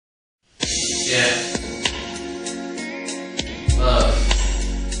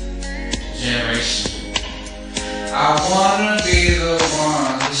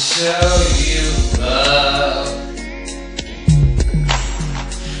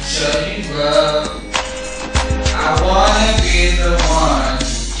show you love. I wanna be the one to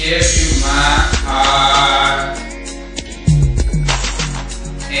give you my heart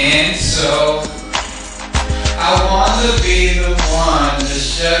and soul. I wanna be the one to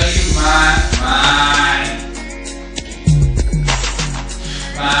show you my mind.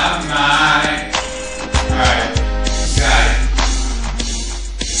 My mind. Alright, Scottie.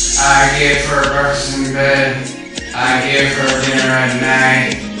 I give her breakfast in bed. I give her dinner at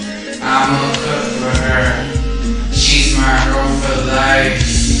night. I'ma cook for her. She's my girl for life.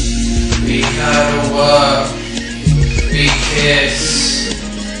 We cuddle up. We kiss.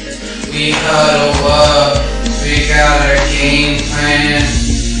 We huddle up. We got our game plan.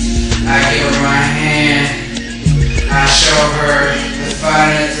 I give her my hand. I show her the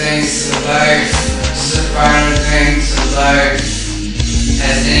finer things to life. The finer things to life.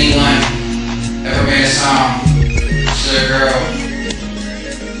 Has anyone ever made a song to a girl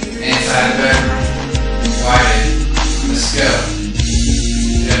inside the bedroom? Why did? Let's go.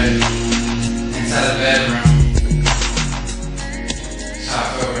 Good. Inside the bedroom. Top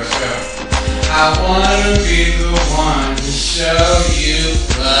over, let's go. I wanna be the one to show you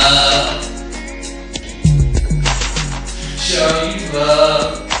love. Show you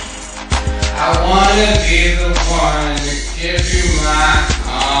love. I wanna be the one to give you my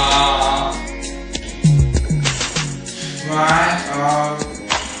all. My all.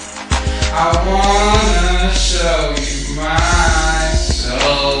 I wanna show you my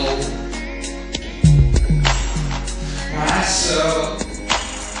soul. My soul.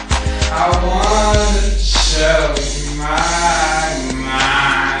 I wanna show you my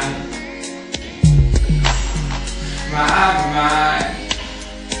mind. My mind.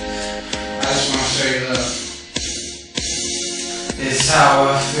 I just wanna show you love. It's how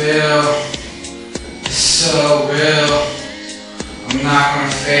I feel. It's so real. I'm not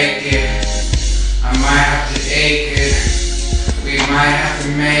gonna fake it. I might have to ache it. We might have to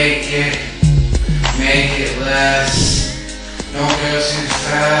make it. Make it less. Don't go too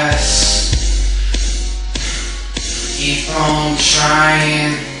fast. Keep on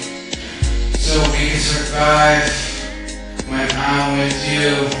trying so we can survive. When I'm with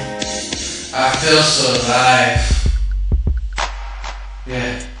you, I feel so alive.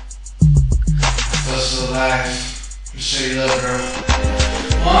 Yeah, I feel so alive. Let me show you love, girl.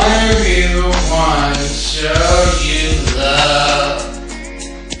 Wanna be the one to show you love.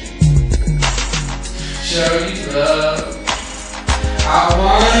 Show you love. I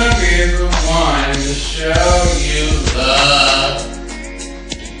wanna be the one to show you love.